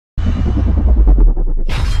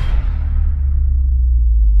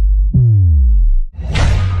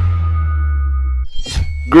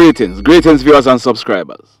Greetings viewers and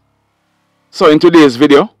subscribers. So in today's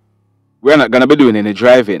video, we're not going to be doing any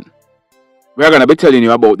driving. We're going to be telling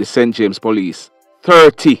you about the St. James Police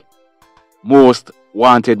 30 most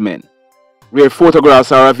wanted men. Where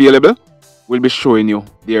photographs are available, we'll be showing you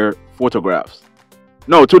their photographs.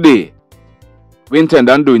 Now today, we intend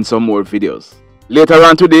on doing some more videos. Later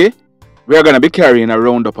on today, we're going to be carrying a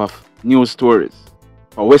roundup of news stories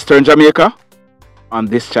for Western Jamaica on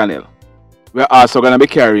this channel. We're also going to be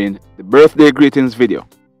carrying the birthday greetings video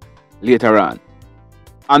later on.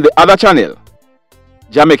 On the other channel,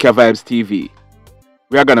 Jamaica Vibes TV,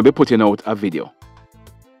 we are going to be putting out a video.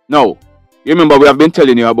 Now, you remember we have been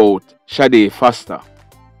telling you about Shade Foster,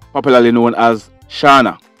 popularly known as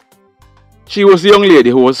Shana. She was the young lady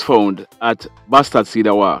who was found at Bastard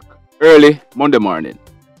Cedar Walk early Monday morning.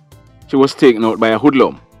 She was taken out by a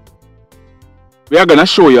hoodlum. We are going to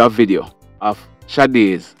show you a video of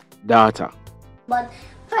Shade's daughter. But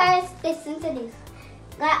first, listen to this.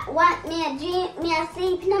 God want me a dream, me a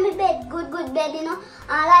sleep in my bed, good bed, you know.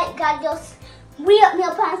 And like God just wake me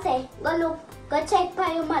up and say, go look, go check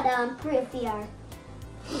for your mother and pray for her.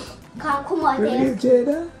 Come on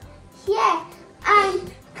there. Yeah,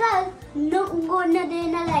 and cause nothing good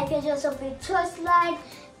in the life, you just have to trust Lord.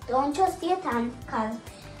 Don't trust Satan, cause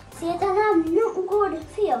Satan have nothing good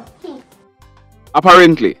for you.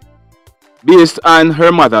 Apparently, based on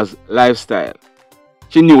her mother's lifestyle,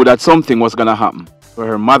 she knew that something was going to happen to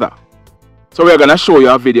her mother. So we're going to show you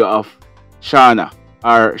a video of Shana,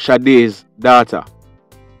 or Shade's daughter,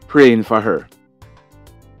 praying for her.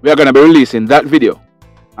 We are going to be releasing that video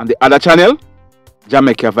on the other channel,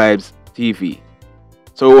 Jamaica Vibes TV.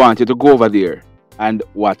 So we want you to go over there and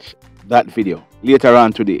watch that video later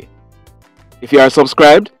on today. If you are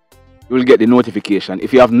subscribed, you will get the notification.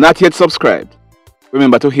 If you have not yet subscribed,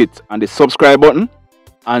 remember to hit on the subscribe button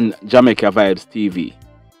on Jamaica Vibes TV.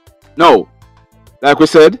 Now, like we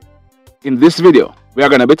said, in this video, we are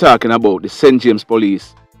going to be talking about the St. James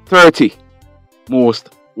Police 30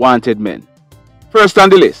 most wanted men. First on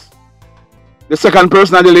the list, the second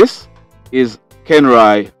person on the list is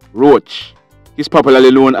Kenroy Roach. He's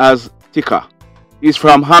popularly known as Tika. He's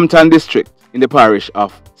from Hampton District in the parish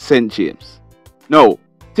of St. James. Now,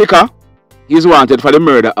 Tika is wanted for the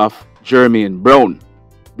murder of Jermaine Brown.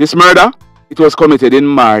 This murder, it was committed in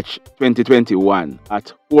March 2021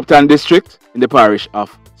 at Hopeton District in the parish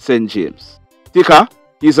of St. James. Tika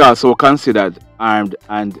is also considered armed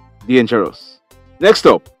and dangerous. Next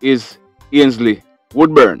up is Ainsley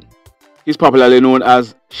Woodburn. He's popularly known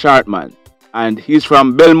as Shartman, and he's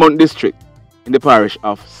from Belmont District in the parish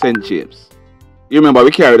of St. James. You remember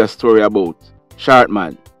we carried a story about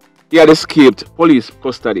Shartman. He had escaped police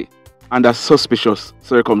custody under suspicious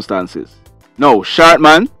circumstances. Now,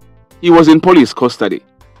 Shartman, he was in police custody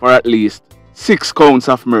for at least 6 counts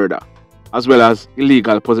of murder, as well as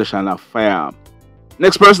illegal possession of firearm.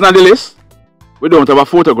 Next person on the list, we don't have a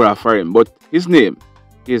photograph for him, but his name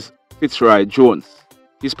is Fitzroy Jones.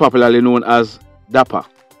 He's popularly known as Dapper.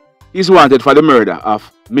 He's wanted for the murder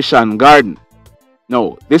of Mission Garden.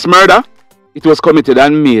 Now, this murder, it was committed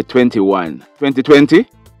on May 21, 2020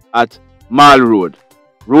 at Mall Road,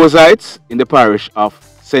 Rose Heights in the parish of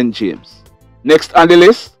St. James. Next on the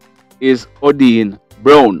list is Odine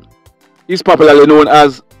Brown. He's popularly known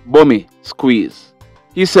as Bummy Squeeze.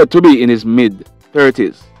 He's said to be in his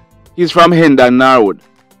mid-30s. He's from Hendon Narwood,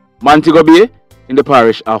 Montego Bay in the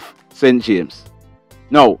parish of St. James.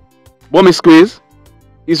 Now, Bummy Squeeze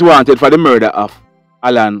is wanted for the murder of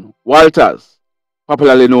Alan Walters,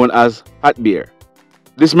 popularly known as Hot Bear.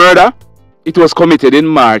 This murder, it was committed in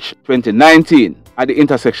March 2019 at the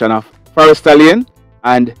intersection of Forester Lane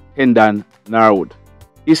and Hendon Narwood.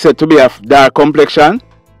 He's said to be of dark complexion,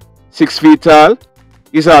 6 feet tall.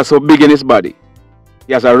 He's also big in his body.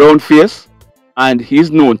 He has a round face and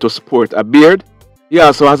he's known to sport a beard. He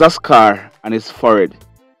also has a scar on his forehead.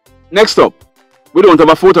 Next up, we don't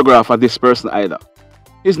have a photograph of this person either.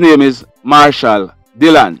 His name is Marshall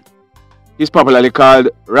Dillon. He's popularly called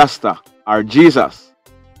Rasta or Jesus.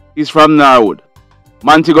 He's from Narwood,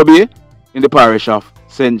 Montego Bay in the parish of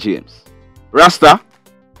St. James. Rasta,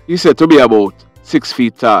 he's said to be about 6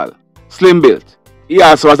 feet tall, slim built. He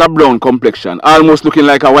also has a brown complexion, almost looking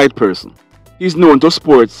like a white person. He's known to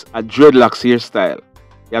sport a dreadlocks hairstyle.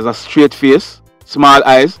 He has a straight face, small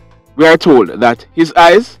eyes. We are told that his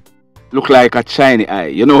eyes look like a Chinese eye.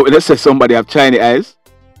 You know, when they say somebody have Chinese eyes,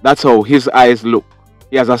 that's how his eyes look.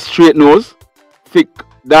 He has a straight nose, thick,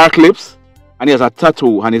 dark lips, and he has a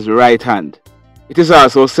tattoo on his right hand. It is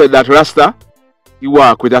also said that Rasta, he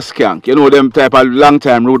walk with a skank. You know them type of long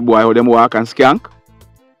time road boy how them walk and skank?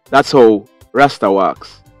 That's how Rasta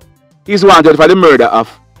walks. He's wanted for the murder of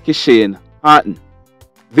Kishane Harton.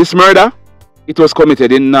 This murder, it was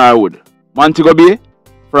committed in Norwood, Montego Bay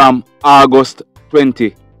from August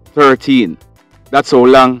 2013. That's how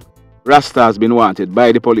long Rasta has been wanted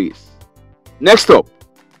by the police. Next up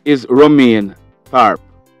is Romain Tharp.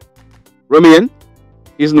 Romain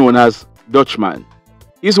is known as Dutchman.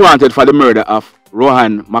 He's wanted for the murder of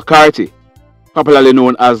Rohan McCarthy, popularly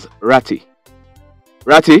known as Ratty.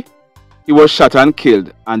 Ratty, he was shot and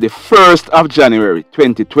killed on the 1st of January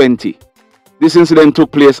 2020. This incident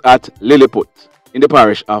took place at Lilliput in the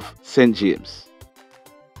parish of St. James.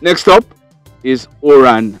 Next up is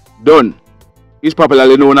Oran Dunn. He's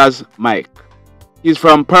popularly known as Mike. He's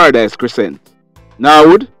from Paradise Crescent,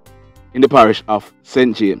 Norwood, in the parish of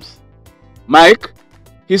St. James. Mike,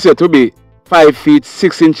 he's said to be 5 feet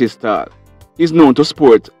 6 inches tall. He's known to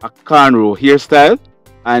sport a cornrow hairstyle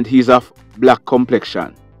and he's of black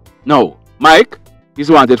complexion. Now, Mike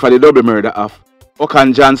is wanted for the double murder of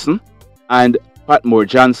Okan Johnson and Patmore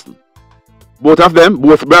Johnson. Both of them,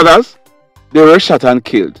 both brothers, they were shot and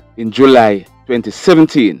killed in July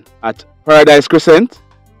 2017 at Paradise Crescent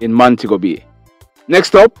in Montego Bay.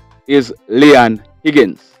 Next up is Leon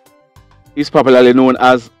Higgins. He's popularly known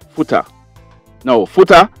as Footer. Now,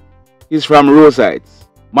 Footer is from Rosites,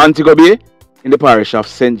 Montego Bay in the parish of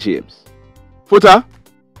St. James. Footer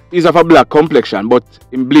is of a black complexion but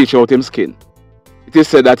him bleach out his skin. It is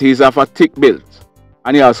said that he is of a thick build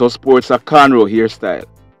and he also sports a cornrow hairstyle.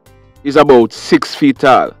 He's about 6 feet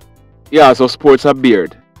tall. He also sports a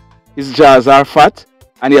beard. His jaws are fat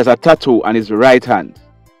and he has a tattoo on his right hand.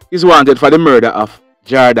 He's wanted for the murder of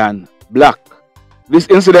Jordan Black. This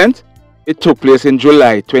incident, it took place in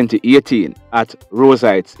July 2018 at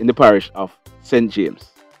Rosites in the parish of St.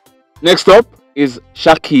 James. Next up is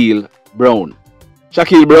Shaquille Brown.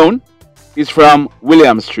 Shaquille Brown is from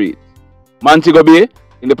William Street, Montego Bay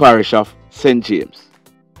in the parish of St. James.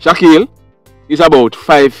 Shaquille is about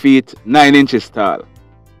 5 feet 9 inches tall.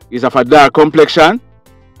 He's of a dark complexion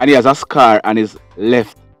and he has a scar on his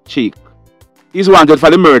left cheek. He's wanted for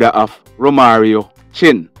the murder of Romario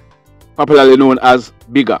Chin, popularly known as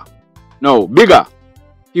Bigger. Now, Bigger,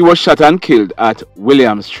 he was shot and killed at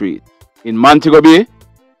William Street in Montego Bay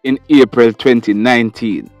in April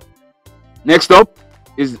 2019. Next up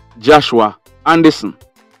is Joshua Anderson.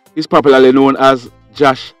 He's popularly known as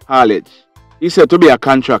Josh Harledge. He's said to be a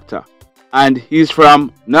contractor and he's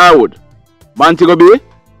from Norwood, Montego Bay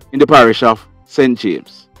in the parish of St.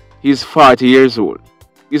 James. He's 40 years old.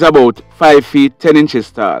 He's about 5 feet 10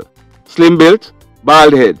 inches tall, slim built,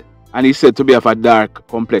 bald head, and he's said to be of a dark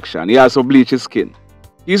complexion. He also bleaches skin.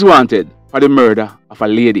 He's wanted for the murder of a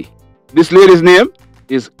lady. This lady's name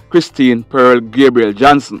is Christine Pearl Gabriel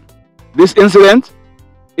Johnson. This incident,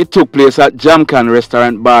 it took place at Jamcan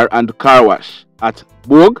Restaurant Bar and Car Wash at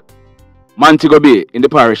Bogue, Montego Bay in the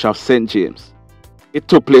parish of St. James. It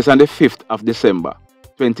took place on the 5th of December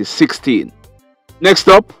 2016. Next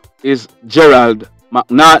up is Gerald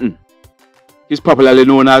McNaughton. He's popularly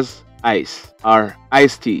known as Ice or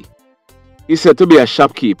Ice-T. He's said to be a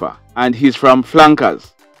shopkeeper and he's from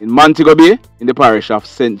Flankers in Montego Bay in the parish of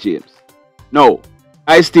St. James. Now,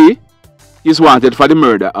 Ice-T is wanted for the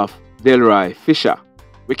murder of Delroy Fisher.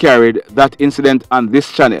 We carried that incident on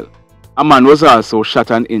this channel. A man was also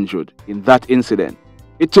shot and injured in that incident.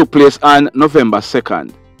 It took place on November 2nd,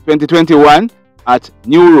 2021 at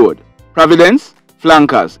New Road, Providence,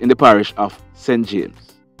 Flankers in the parish of St.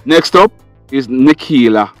 James. Next up is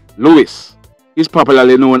Nikhila Lewis. He's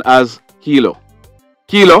popularly known as Kilo.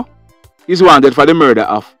 Kilo is wanted for the murder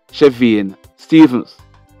of Chevine Stevens,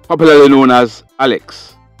 popularly known as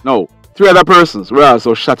Alex. Now, 3 other persons were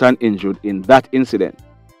also shot and injured in that incident.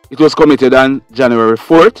 It was committed on January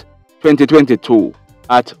 4th, 2022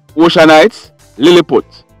 at Ocean Heights, Lilliput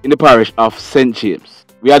in the parish of St. James.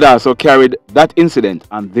 We had also carried that incident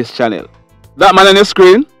on this channel. That man on the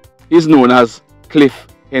screen is known as Cliff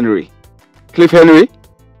Henry. Cliff Henry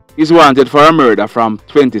is wanted for a murder from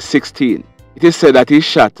 2016. It is said that he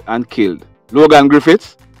shot and killed Logan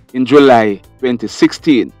Griffiths in July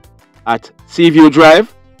 2016 at Seaview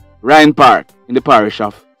Drive, Ryan Park in the parish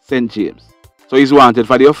of St. James. So he's wanted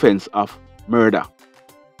for the offense of murder.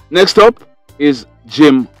 Next up is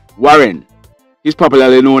Jim Warren. He's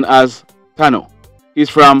popularly known as Tano. He's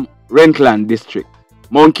from Rentland District,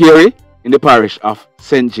 Mount Carey in the parish of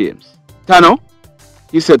St. James. Tano,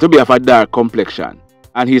 he's said to be of a dark complexion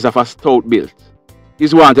and he's of a stout build.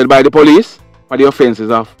 He's wanted by the police for the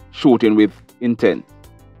offenses of shooting with intent.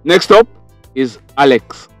 Next up is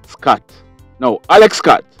Alex Scott. Now, Alex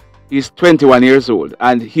Scott is 21 years old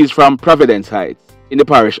and he's from Providence Heights in the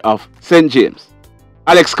parish of St. James.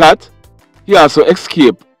 Alex Scott, he also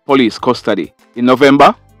escaped police custody in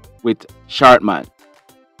November with Shartman.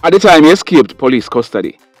 At the time he escaped police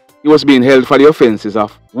custody, he was being held for the offenses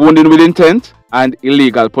of wounding with intent and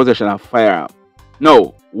illegal possession of firearm.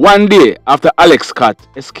 Now, one day after Alex Scott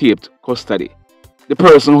escaped custody, the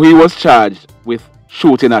person who he was charged with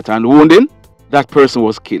shooting at and wounding, that person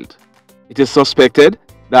was killed. It is suspected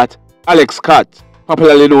that Alex Scott,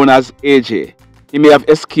 popularly known as AJ, he may have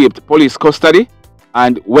escaped police custody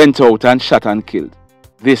and went out and shot and killed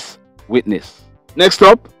this witness. Next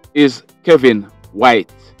up is Kevin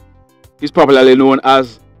White. He's popularly known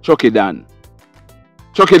as Chucky Dan.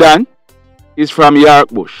 Chucky Dan is from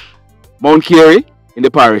Yarkbush, Mount Carey, in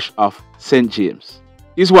the parish of St. James.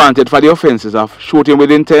 He's wanted for the offenses of shooting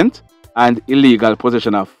with intent and illegal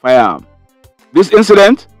possession of firearm. This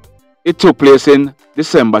incident, it took place in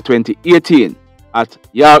December 2018 at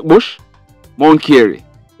Yarkbush, Mount Carey,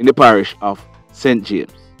 in the parish of St.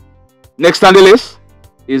 James. Next on the list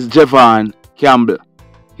is Javon Campbell.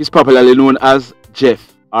 He's popularly known as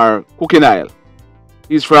Jeff or Cooking Isle.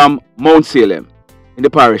 He's from Mount Salem in the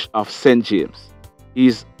parish of St. James.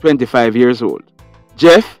 He's 25 years old.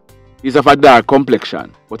 Jeff is of a dark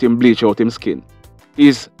complexion, but him bleach out his skin.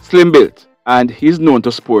 He's slim built and he's known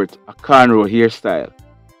to sport a cornrow hairstyle.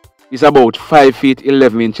 He's about 5 feet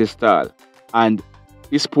 11 inches tall and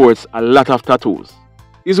he sports a lot of tattoos.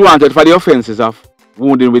 He's wanted for the offenses of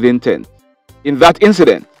wounding with intent. In that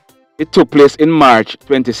incident, it took place in March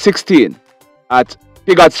 2016 at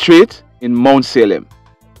Piggott Street in Mount Salem.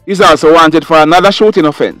 He's also wanted for another shooting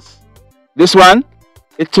offense. This one,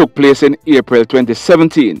 it took place in April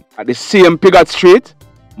 2017 at the same Piggott Street,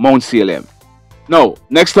 Mount Salem. Now,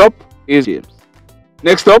 next up is James.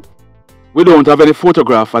 Next up, we don't have any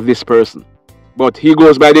photograph of this person, but he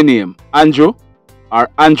goes by the name Andrew or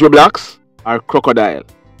Andrew Blacks or Crocodile.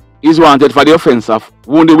 He's wanted for the offense of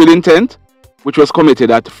wounding with intent, which was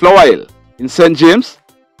committed at Flower Hill in St. James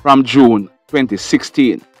from June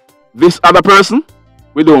 2016. This other person,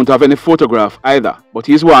 we don't have any photograph either, but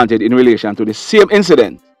he's wanted in relation to the same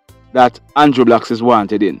incident that Andrew Blacks is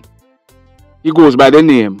wanted in. He goes by the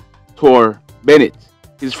name Tor Bennett.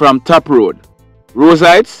 He's from Top Road, Rose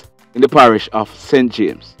Heights, in the parish of St.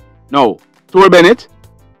 James. Now, Tor Bennett,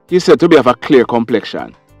 he's said to be of a clear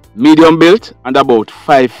complexion, medium built and about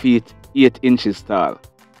 5 feet 8 inches tall.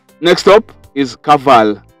 Next up is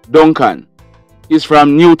Caval Duncan. He's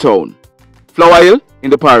from Newtown, Flower Hill, in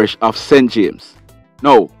the parish of St. James.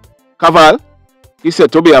 Now, Caval, he's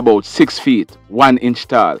said to be about 6 feet 1 inch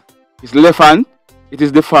tall. His left hand, it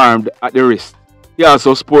is deformed at the wrist. He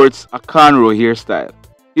also sports a cornrow hairstyle.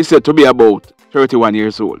 He's said to be about 31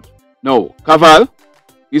 years old. Now, Caval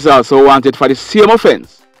is also wanted for the same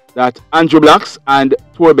offense that Andrew Blacks and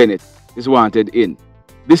Tor Bennett is wanted in.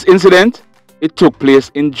 This incident, it took place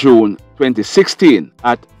in June 2016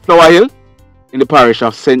 at Flower Hill in the parish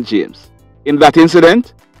of St. James. In that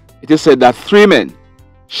incident, it is said that 3 men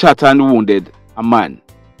shot and wounded a man.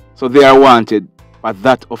 So they are wanted for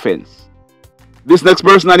that offense. This next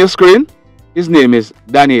person on your screen, his name is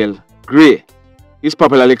Daniel Gray. He's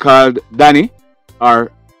popularly called Danny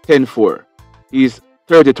or 10-4. He's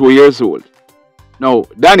 32 years old. Now,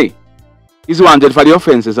 Danny is wanted for the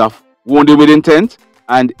offenses of wounding with intent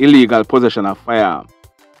and illegal possession of firearm.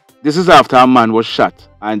 This is after a man was shot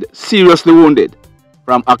and seriously wounded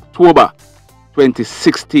from October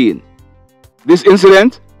 2016. This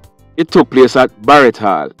incident, it took place at Barrett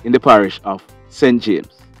Hall in the parish of St.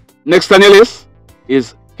 James. Next on your list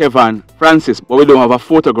is Kevin Francis, but we don't have a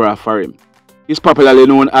photograph for him. He's popularly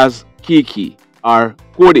known as Kiki or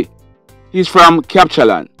Cody. He's from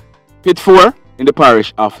Capchaland, Pit 4 in the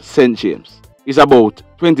parish of St. James. He's about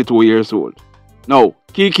 22 years old. Now,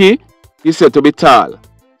 Kiki is said to be tall,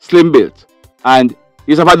 slim built, and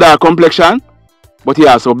he's of a dark complexion, but he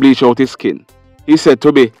also bleached out his skin. He's said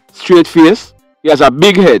to be straight faced, he has a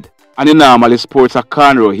big head, and he normally sports a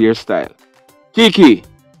cornrow hairstyle. Kiki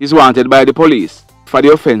is wanted by the police for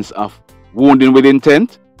the offense of wounding with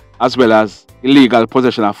intent as well as illegal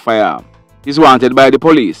possession of firearm. He's wanted by the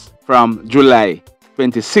police from July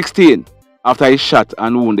 2016 after he shot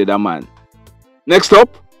and wounded a man. Next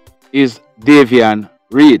up is Davian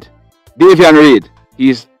Reed. Davian Reed,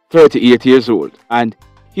 he's 38 years old and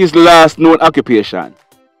his last known occupation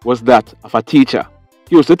was that of a teacher.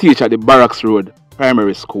 He used to teach at the Barracks Road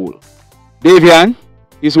Primary School. Davian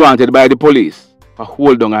is wanted by the police for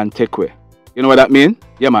hold down and take away. You know what that means?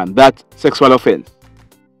 Yeah man, that sexual offense.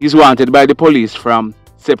 He's wanted by the police from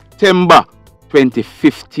September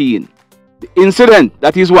 2015. The incident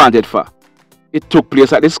that he's wanted for, it took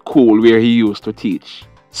place at the school where he used to teach.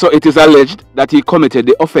 So it is alleged that he committed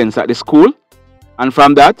the offense at the school, and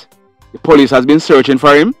from that, the police has been searching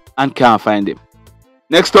for him and can't find him.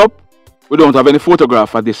 Next up, we don't have any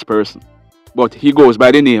photograph of this person, but he goes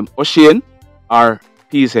by the name O'Shane or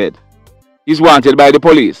Peacehead. He's wanted by the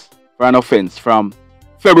police for an offense from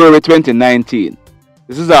February 2019.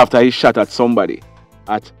 This is after he shot at somebody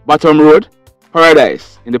at Bottom Road,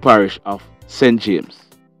 Paradise in the parish of St. James.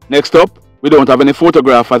 Next up, we don't have any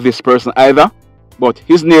photograph of this person either, but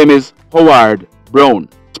his name is Howard Brown.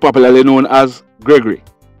 He's popularly known as Gregory.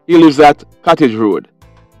 He lives at Cottage Road,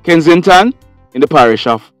 Kensington in the parish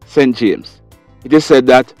of St. James. It is said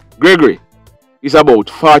that Gregory is about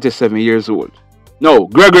 47 years old. Now,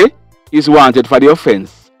 Gregory is wanted for the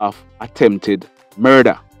offense of attempted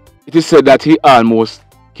murder. It is said that he almost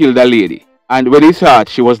killed a lady, and when he thought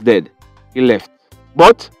she was dead, he left.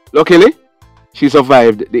 But luckily, she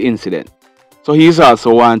survived the incident. So he is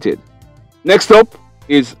also wanted. Next up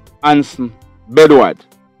is Anson Bedward.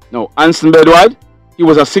 Now, Anson Bedward, he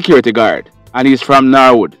was a security guard, and he is from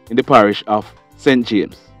Norwood in the parish of St.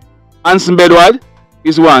 James. Anson Bedward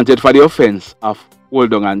is wanted for the offense of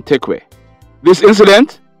holding and takeaway. This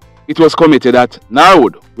incident, it was committed at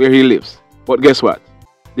Norwood, where he lives. But guess what?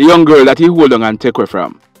 The young girl that he holding and takeaway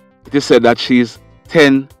from, it is said that she's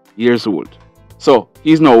 10 years old. So,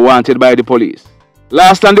 he's now wanted by the police.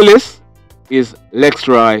 Last on the list is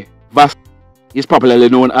Lexroy Vass. He's popularly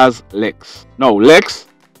known as Lex. Now, Lex,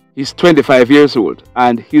 he's 25 years old,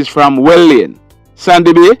 and he's from Well Lane,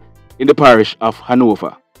 Sandy Bay, in the parish of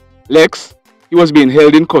Hanover. Lex, he was being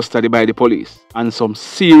held in custody by the police on some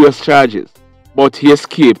serious charges, but he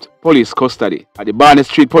escaped police custody at the Barnett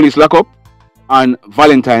Street Police Lockup on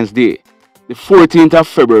Valentine's Day, the 14th of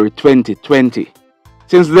February 2020.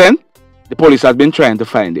 Since then, the police have been trying to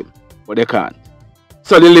find him, but they can't.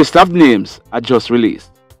 So the list of names are just released.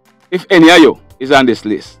 If any of you is on this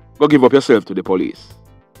list, go give up yourself to the police.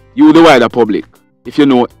 You, the wider public, if you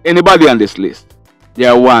know anybody on this list, they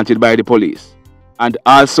are wanted by the police. And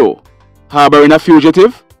also, harboring a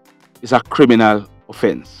fugitive is a criminal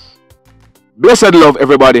offense. Blessed love,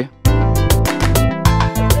 everybody.